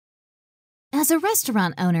As a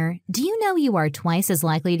restaurant owner, do you know you are twice as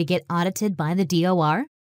likely to get audited by the DOR?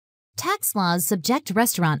 Tax laws subject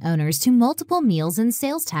restaurant owners to multiple meals and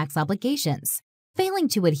sales tax obligations. Failing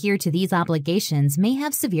to adhere to these obligations may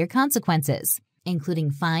have severe consequences,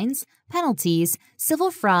 including fines, penalties,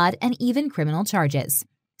 civil fraud, and even criminal charges.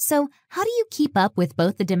 So, how do you keep up with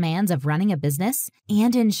both the demands of running a business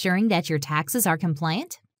and ensuring that your taxes are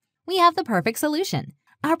compliant? We have the perfect solution.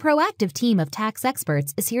 Our proactive team of tax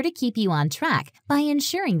experts is here to keep you on track by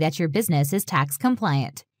ensuring that your business is tax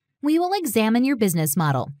compliant. We will examine your business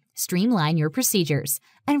model, streamline your procedures,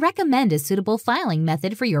 and recommend a suitable filing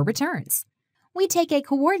method for your returns. We take a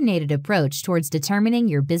coordinated approach towards determining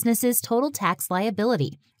your business's total tax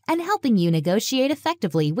liability and helping you negotiate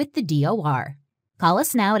effectively with the DOR. Call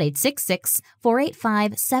us now at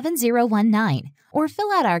 866-485-7019 or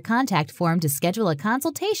fill out our contact form to schedule a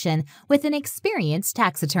consultation with an experienced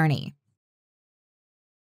tax attorney.